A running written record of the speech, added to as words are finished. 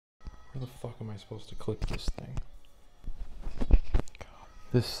Where the fuck am I supposed to click this thing?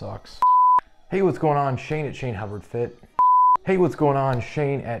 This sucks. Hey, what's going on? Shane at Shane Hubbard Fit. Hey, what's going on?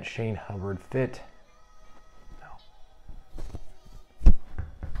 Shane at Shane Hubbard Fit. No.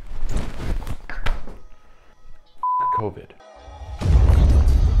 COVID.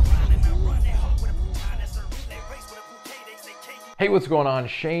 Hey, what's going on?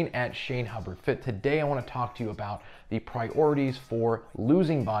 Shane at Shane Hubbard Fit. Today I want to talk to you about the priorities for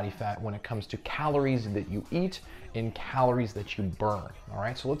losing body fat when it comes to calories that you eat and calories that you burn. All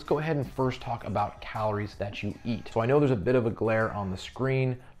right, so let's go ahead and first talk about calories that you eat. So I know there's a bit of a glare on the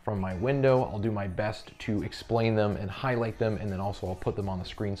screen from my window. I'll do my best to explain them and highlight them, and then also I'll put them on the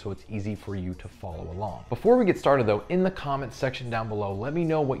screen so it's easy for you to follow along. Before we get started though, in the comment section down below, let me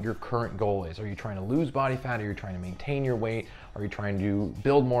know what your current goal is. Are you trying to lose body fat? Are you trying to maintain your weight? Are you trying to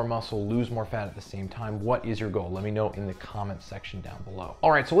build more muscle, lose more fat at the same time? What is your goal? Let me know in the comment section down below.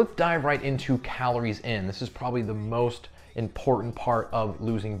 All right, so let's dive right into calories in. This is probably the most important part of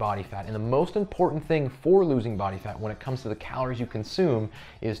losing body fat. And the most important thing for losing body fat when it comes to the calories you consume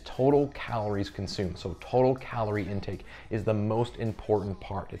is total calories consumed. So total calorie intake is the most important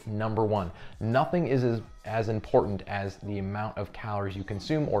part. It's number one. Nothing is as important as the amount of calories you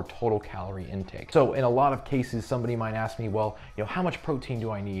consume or total calorie intake. So in a lot of cases, somebody might ask me, well, how much protein do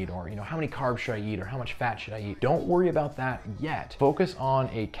I need? Or, how many carbs should I eat? Or how much fat should I eat? Don't worry about that yet. Focus on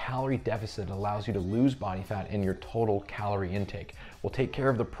a calorie deficit that allows you to lose body fat in your total calorie intake. We'll take care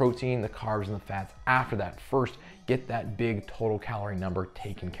of the protein, the carbs, and the fats after that. First, get that big total calorie number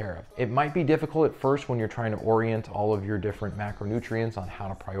taken care of. It might be difficult at first when you're trying to orient all of your different macronutrients on how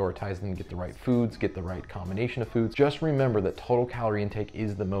to prioritize them, get the right foods, get the right combination of foods. Just remember that total calorie intake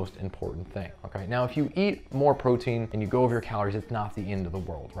is the most important thing, okay? Now, if you eat more protein and you go over your calories, it's not the end of the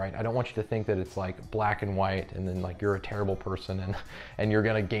world, right? I don't want you to think that it's like black and white and then like you're a terrible person and you're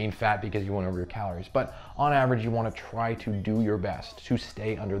gonna gain fat because you went over your calories. But on average, you wanna try to do your best to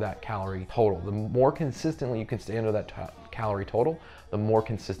stay under that calorie total. The more consistently you can stay under that calorie total, the more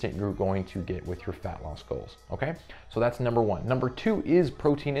consistent you're going to get with your fat loss goals, okay? So that's number one. Number two is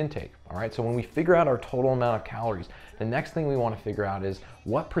protein intake, all right? So when we figure out our total amount of calories, the next thing we want to figure out is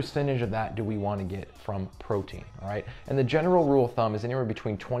what percentage of that do we want to get from protein, all right? And the general rule of thumb is anywhere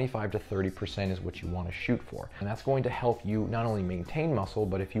between 25 to 30% is what you want to shoot for. And that's going to help you not only maintain muscle,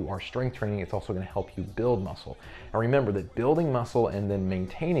 but if you are strength training, it's also going to help you build muscle. And remember that building muscle and then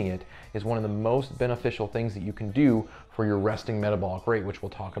maintaining it is one of the most beneficial things that you can do for your resting metabolic rate, which we'll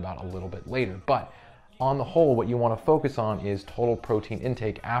talk about a little bit later. But on the whole, what you want to focus on is total protein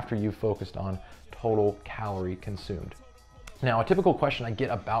intake after you've focused on total calorie consumed. Now, a typical question I get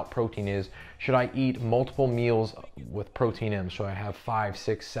about protein is, should I eat multiple meals with protein in them? Should I have 5,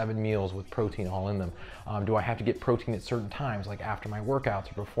 6, 7 meals with protein all in them? Do I have to get protein at certain times, like after my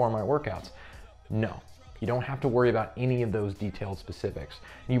workouts or before my workouts? No. You don't have to worry about any of those detailed specifics.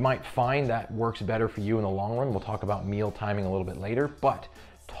 You might find that works better for you in the long run. We'll talk about meal timing a little bit later, but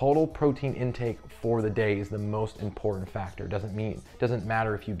total protein intake for the day is the most important factor. Doesn't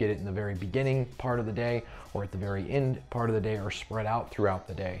matter if you get it in the very beginning part of the day or at the very end part of the day or spread out throughout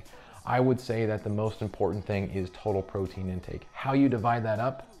the day. I would say that the most important thing is total protein intake. How you divide that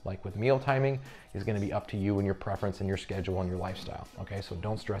up, like with meal timing, is going to be up to you and your preference and your schedule and your lifestyle, okay? So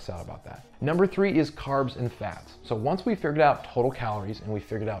don't stress out about that. Number three is carbs and fats. So once we figured out total calories and we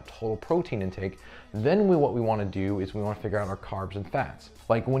figured out total protein intake, then what we want to do is we want to figure out our carbs and fats.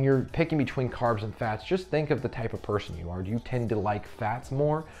 Like when you're picking between carbs and fats, just think of the type of person you are. Do you tend to like fats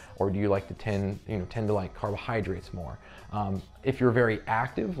more, or do you like to tend to like carbohydrates more? If you're very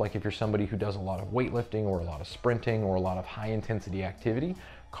active, like if you're somebody who does a lot of weightlifting or a lot of sprinting or a lot of high intensity activity,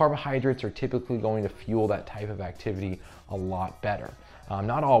 carbohydrates are typically going to fuel that type of activity a lot better.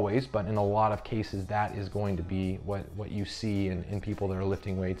 Not always, but in a lot of cases, that is going to be what you see in people that are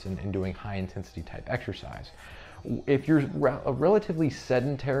lifting weights and doing high intensity type exercise. If you're relatively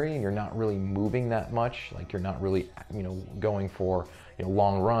sedentary and you're not really moving that much, like you're not really going for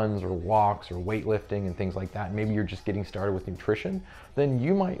long runs or walks or weightlifting and things like that, maybe you're just getting started with nutrition, then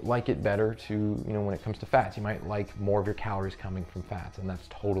you might like it better to, when it comes to fats, you might like more of your calories coming from fats, and that's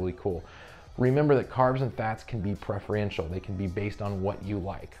totally cool. Remember that carbs and fats can be preferential. They can be based on what you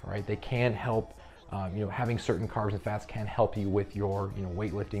like, right? They can help, having certain carbs and fats can help you with your,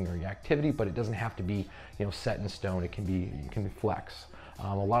 weightlifting or your activity, but it doesn't have to be, set in stone. It can be flex.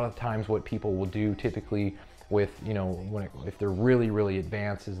 A lot of times what people will do typically with, you know, if they're really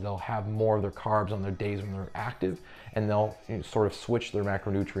advanced, is they'll have more of their carbs on their days when they're active, and they'll, you know, sort of switch their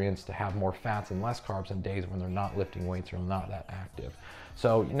macronutrients to have more fats and less carbs on days when they're not lifting weights or not that active.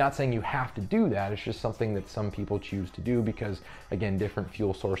 So you're not saying you have to do that, it's just something that some people choose to do because, again, different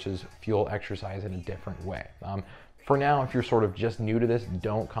fuel sources fuel exercise in a different way. For now, if you're sort of just new to this,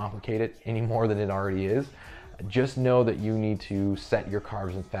 don't complicate it any more than it already is. Just know that you need to set your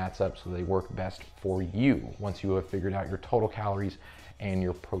carbs and fats up so they work best for you once you have figured out your total calories and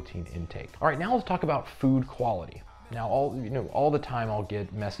your protein intake. All right, now let's talk about food quality. Now, all the time I'll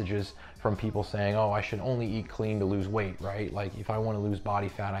get messages from people saying, oh, I should only eat clean to lose weight, right? Like if I want to lose body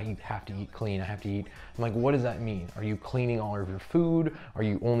fat, I have to eat clean, I have to eat. I'm like, what does that mean? Are you cleaning all of your food? Are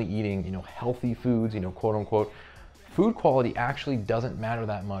you only eating, you know, healthy foods, you know, quote unquote? Food quality actually doesn't matter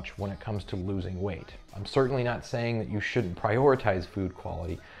that much when it comes to losing weight. I'm certainly not saying that you shouldn't prioritize food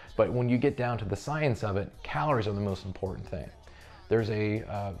quality, but when you get down to the science of it, calories are the most important thing. There's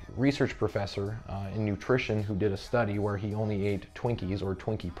a research professor in nutrition who did a study where he only ate Twinkies or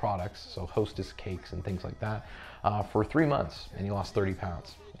Twinkie products, so Hostess cakes and things like that, for 3 months, and he lost 30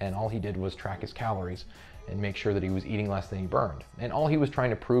 pounds. And all he did was track his calories and make sure that he was eating less than he burned. And all he was trying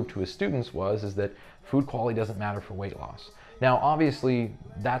to prove to his students is that food quality doesn't matter for weight loss. Now, obviously,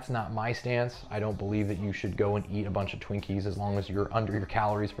 that's not my stance. I don't believe that you should go and eat a bunch of Twinkies as long as you're under your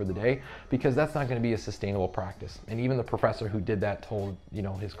calories for the day, because that's not going to be a sustainable practice. And even the professor who did that told, you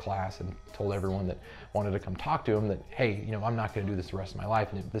know, his class and told everyone that wanted to come talk to him that, hey, you know, I'm not going to do this the rest of my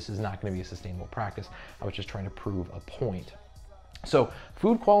life, and this is not going to be a sustainable practice. I was just trying to prove a point. So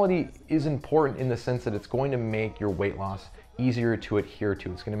food quality is important in the sense that it's going to make your weight loss easier to adhere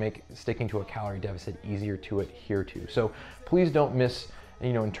to. It's going to make sticking to a calorie deficit easier to adhere to. So please don't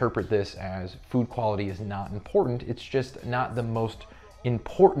interpret this as food quality is not important. It's just not the most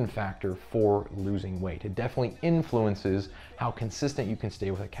important factor for losing weight. It definitely influences how consistent you can stay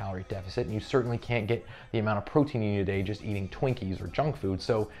with a calorie deficit, and you certainly can't get the amount of protein you need a day just eating Twinkies or junk food.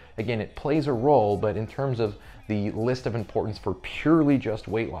 So again, it plays a role, but in terms of the list of importance for purely just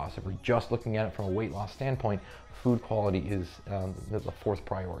weight loss, if we're just looking at it from a weight loss standpoint, food quality is the fourth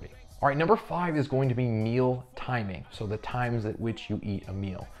priority. All right, number 5 is going to be meal timing. So the times at which you eat a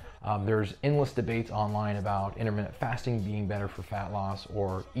meal. There's endless debates online about intermittent fasting being better for fat loss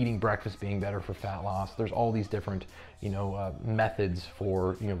or eating breakfast being better for fat loss. There's all these different, methods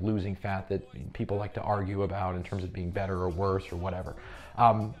for, losing fat that people like to argue about in terms of being better or worse or whatever.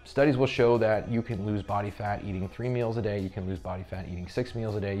 Studies will show that you can lose body fat eating 3 meals a day. You can lose body fat eating 6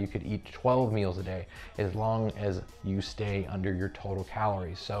 meals a day. You could eat 12 meals a day as long as you stay under your total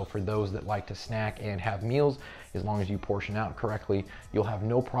calories. So for those that like to snack and have meals, as long as you portion out correctly, you'll have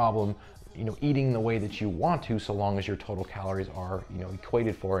no problem eating the way that you want to, so long as your total calories are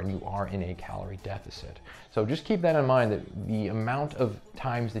equated for and you are in a calorie deficit. So just keep that in mind, that the amount of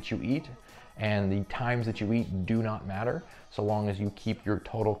times that you eat and the times that you eat do not matter, so long as you keep your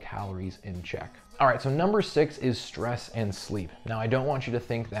total calories in check. All right, so number 6 is stress and sleep. Now, I don't want you to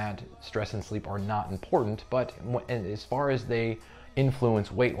think that stress and sleep are not important, but as far as they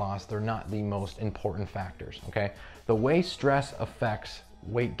influence weight loss, they're not the most important factors, okay? The way stress affects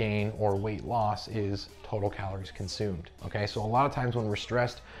weight gain or weight loss is total calories consumed, okay? So a lot of times when we're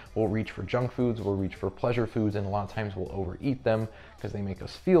stressed, we'll reach for junk foods, we'll reach for pleasure foods, and a lot of times we'll overeat them because they make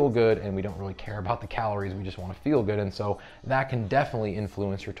us feel good and we don't really care about the calories, we just want to feel good. And so that can definitely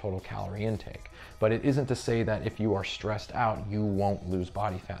influence your total calorie intake. But it isn't to say that if you are stressed out, you won't lose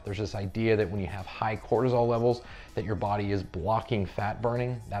body fat. There's this idea that when you have high cortisol levels, that your body is blocking fat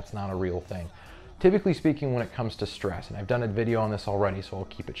burning. That's not a real thing. Typically speaking, when it comes to stress, and I've done a video on this already, so I'll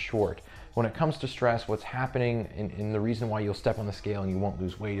keep it short. When it comes to stress, what's happening, and the reason why you'll step on the scale and you won't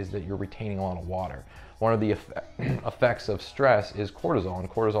lose weight, is that you're retaining a lot of water. One of the effects of stress is cortisol, and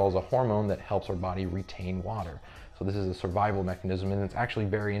cortisol is a hormone that helps our body retain water. So this is a survival mechanism, and it's actually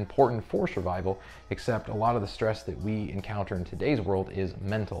very important for survival, except a lot of the stress that we encounter in today's world is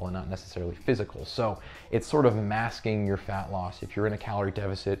mental and not necessarily physical. So it's sort of masking your fat loss. If you're in a calorie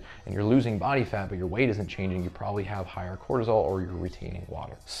deficit and you're losing body fat, but your weight isn't changing, you probably have higher cortisol or you're retaining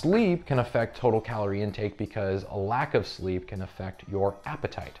water. Sleep can affect total calorie intake because a lack of sleep can affect your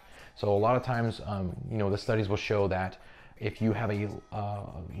appetite. So a lot of times, the studies will show that if you have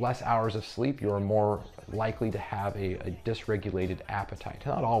less hours of sleep, you're more likely to have a dysregulated appetite.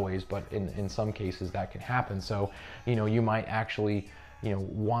 Not always, but in some cases that can happen. So, you might actually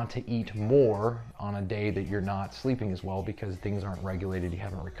want to eat more on a day that you're not sleeping as well because things aren't regulated, you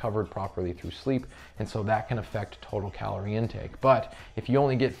haven't recovered properly through sleep, and so that can affect total calorie intake. But if you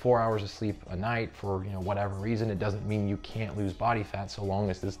only get 4 hours of sleep a night for whatever reason, it doesn't mean you can't lose body fat so long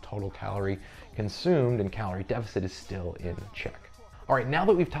as this total calorie consumed and calorie deficit is still in check. All right, now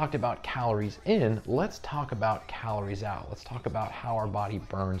that we've talked about calories in, let's talk about calories out. Let's talk about how our body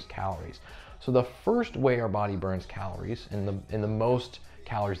burns calories. So the first way our body burns calories, and the most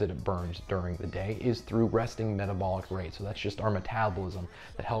calories that it burns during the day, is through resting metabolic rate. So that's just our metabolism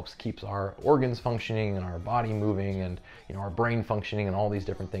that helps keeps our organs functioning and our body moving and our brain functioning and all these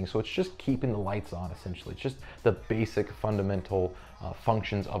different things. So it's just keeping the lights on, essentially. It's just the basic fundamental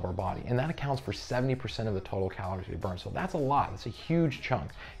functions of our body, and that accounts for 70% of the total calories we burn. So that's a lot. That's a huge chunk.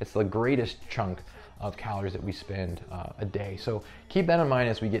 It's the greatest chunk of calories that we spend a day. So keep that in mind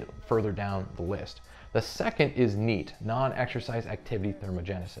as we get further down the list. The second is NEAT, non-exercise activity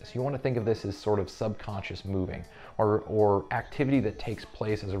thermogenesis. You want to think of this as sort of subconscious moving or activity that takes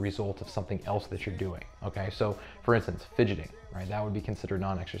place as a result of something else that you're doing. Okay, so for instance, fidgeting, right? That would be considered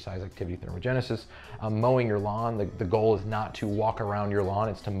non-exercise activity thermogenesis. Mowing your lawn, the goal is not to walk around your lawn,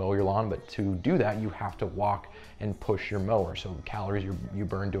 it's to mow your lawn, but to do that, you have to walk and push your mower. So calories you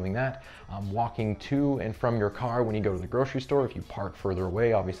burn doing that. Walking to and from your car when you go to the grocery store. If you park further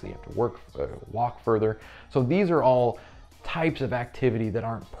away, obviously you have to walk further. So these are all types of activity that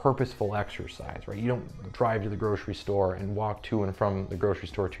aren't purposeful exercise, right? You don't drive to the grocery store and walk to and from the grocery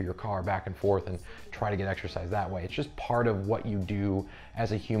store to your car back and forth and try to get exercise that way. It's just part of what you do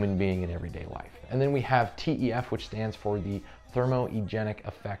as a human being in everyday life. And then we have TEF, which stands for the thermoegenic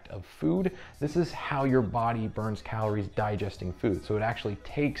effect of food. This is how your body burns calories digesting food. So it actually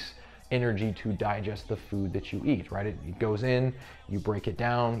takes energy to digest the food that you eat, right? It goes in, you break it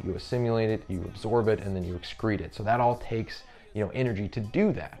down, you assimilate it, you absorb it, and then you excrete it. So that all takes energy to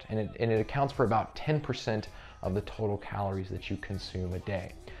do that, and it accounts for about 10% of the total calories that you consume a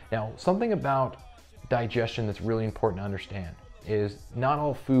day. Now, something about digestion that's really important to understand is not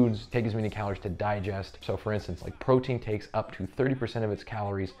all foods take as many calories to digest. So for instance, like protein takes up to 30% of its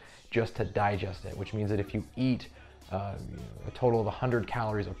calories just to digest it, which means that if you eat a total of 100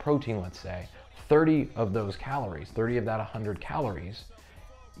 calories of protein, let's say, 30 of those calories, 30 of that 100 calories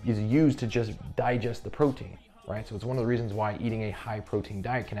is used to just digest the protein, right? So it's one of the reasons why eating a high protein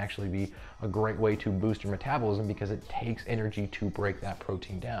diet can actually be a great way to boost your metabolism, because it takes energy to break that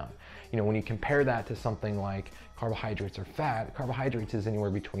protein down. When you compare that to something like carbohydrates or fat, carbohydrates is anywhere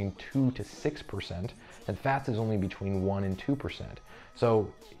between 2 to 6%, and fats is only between 1 and 2%.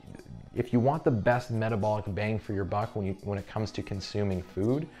 So if you want the best metabolic bang for your buck when it comes to consuming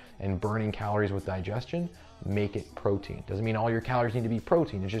food and burning calories with digestion, make it protein. Doesn't mean all your calories need to be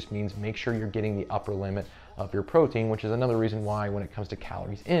protein. It just means make sure you're getting the upper limit of your protein, which is another reason why when it comes to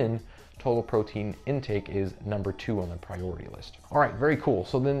calories in, total protein intake is number 2 on the priority list. All right, very cool.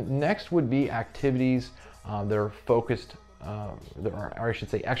 So then next would be activities that are focused, or I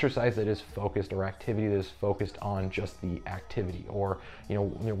should say exercise that is focused, or activity that is focused on just the activity, or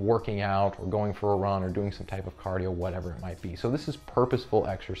working out or going for a run or doing some type of cardio, whatever it might be. So this is purposeful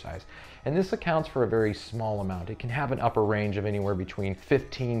exercise, and this accounts for a very small amount. It can have an upper range of anywhere between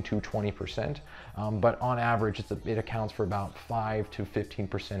 15 to 20%, but on average it accounts for about 5 to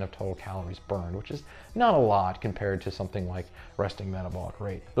 15% of total calories burned, which is not a lot compared to something like resting metabolic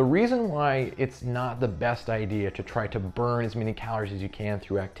rate. The reason why it's not the best idea to try to burn as many calories as you can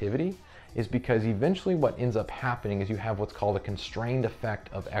through activity is because eventually what ends up happening is you have what's called a constrained effect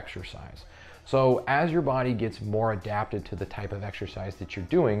of exercise. So as your body gets more adapted to the type of exercise that you're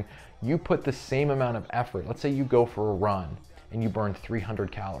doing, you put the same amount of effort. Let's say you go for a run and you burn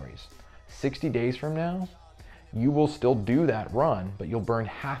 300 calories. 60 days from now, you will still do that run, but you'll burn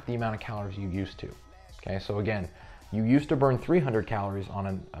half the amount of calories you used to. Okay, so again, you used to burn 300 calories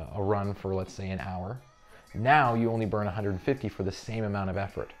on a run for, let's say, an hour. Now you only burn 150 for the same amount of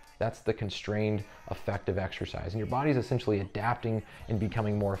effort. That's the constrained effect of exercise. And your body's essentially adapting and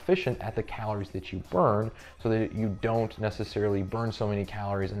becoming more efficient at the calories that you burn, so that you don't necessarily burn so many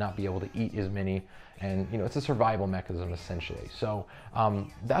calories and not be able to eat as many. And it's a survival mechanism essentially. So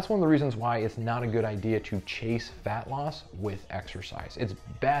that's one of the reasons why it's not a good idea to chase fat loss with exercise. It's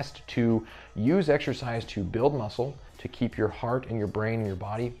best to use exercise to build muscle, to keep your heart and your brain and your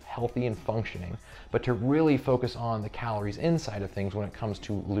body healthy and functioning, but to really focus on the calories inside of things when it comes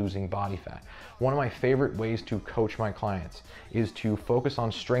to losing body fat. One of my favorite ways to coach my clients is to focus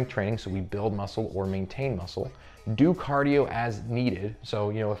on strength training, so we build muscle or maintain muscle, do cardio as needed. So,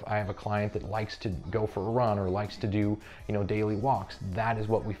 if I have a client that likes to go for a run or likes to do, daily walks, that is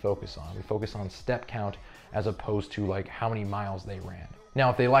what we focus on. We focus on step count as opposed to like how many miles they ran. Now,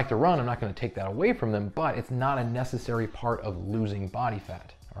 if they like to run, I'm not going to take that away from them, but it's not a necessary part of losing body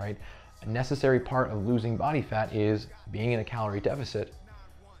fat, all right? A necessary part of losing body fat is being in a calorie deficit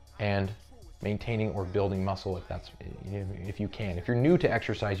and maintaining or building muscle if you can. If you're new to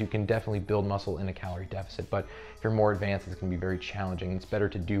exercise, you can definitely build muscle in a calorie deficit, but if you're more advanced, it's gonna be very challenging. It's better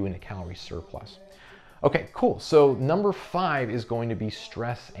to do in a calorie surplus. Okay, cool. So number 5 is going to be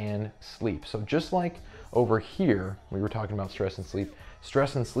stress and sleep. So just like over here, we were talking about stress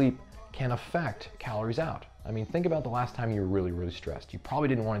and sleep can affect calories out. I mean, think about the last time you were really, really stressed. You probably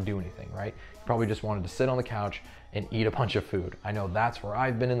didn't want to do anything, right? You probably just wanted to sit on the couch and eat a bunch of food. I know that's where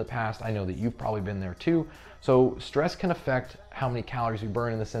I've been in the past. I know that you've probably been there too. So stress can affect how many calories we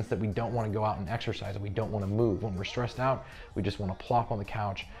burn in the sense that we don't want to go out and exercise and we don't want to move. When we're stressed out, we just want to plop on the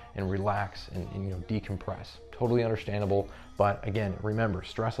couch and relax and decompress. Totally understandable. But again, remember,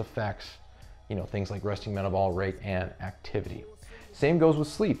 stress affects things like resting metabolic rate and activity. Same goes with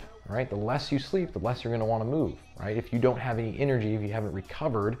sleep, right? The less you sleep, the less you're going to want to move, right? If you don't have any energy, if you haven't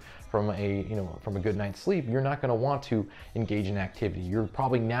recovered from a good night's sleep, you're not going to want to engage in activity. You're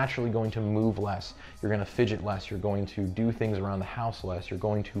probably naturally going to move less. You're going to fidget less. You're going to do things around the house less. You're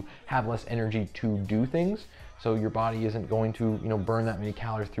going to have less energy to do things. So your body isn't going to, burn that many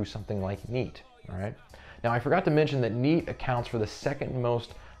calories through something like NEAT, all right? Now, I forgot to mention that NEAT accounts for the second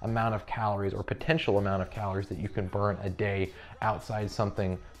most amount of calories or potential amount of calories that you can burn a day outside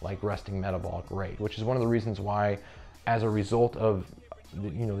something like resting metabolic rate, which is one of the reasons why, as a result of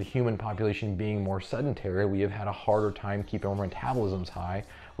the human population being more sedentary, we have had a harder time keeping our metabolisms high.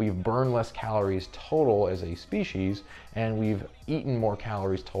 We've burned less calories total as a species, and we've eaten more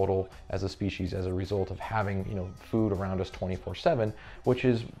calories total as a species as a result of having food around us 24/7, which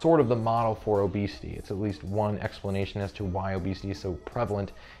is sort of the model for obesity. It's at least one explanation as to why obesity is so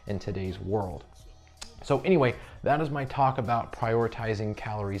prevalent in today's world. So anyway, that is my talk about prioritizing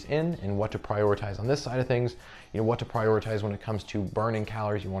calories in and what to prioritize on this side of things. What to prioritize when it comes to burning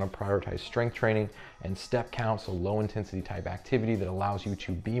calories. You want to prioritize strength training and step count, so low intensity type activity that allows you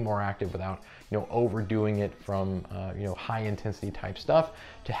to be more active without overdoing it from high intensity type stuff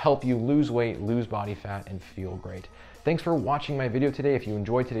to help you lose weight, lose body fat, and feel great. Thanks for watching my video today. If you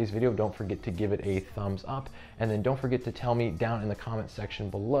enjoyed today's video, don't forget to give it a thumbs up, and then don't forget to tell me down in the comment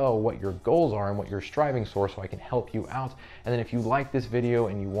section below what your goals are and what you're striving for so I can help you out. And then if you like this video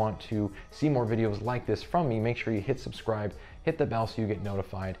and you want to see more videos like this from me, make sure you hit subscribe, hit the bell so you get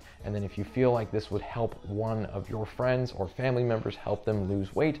notified. And then if you feel like this would help one of your friends or family members, help them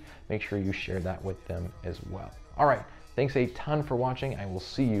lose weight, make sure you share that with them as well. All right, thanks a ton for watching. I will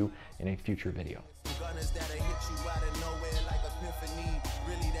see you in a future video. Gunners that'll hit you out of nowhere like epiphany.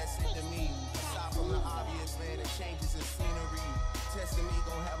 Really, that's it to me. Aside from the obvious, man, it changes in scenery. Testing me,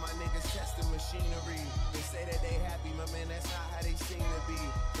 gon' have my niggas testing machinery. They say that they happy, my man, that's not how they seem to be.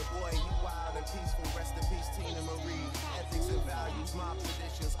 The boy, he wild and peaceful, rest in peace, Tina Marie. Ethics and values, mob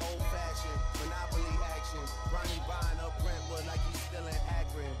traditions, old fashioned, monopoly action. Ronnie buying up Brentwood like he's still in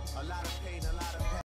Akron. A lot of pain, a lot of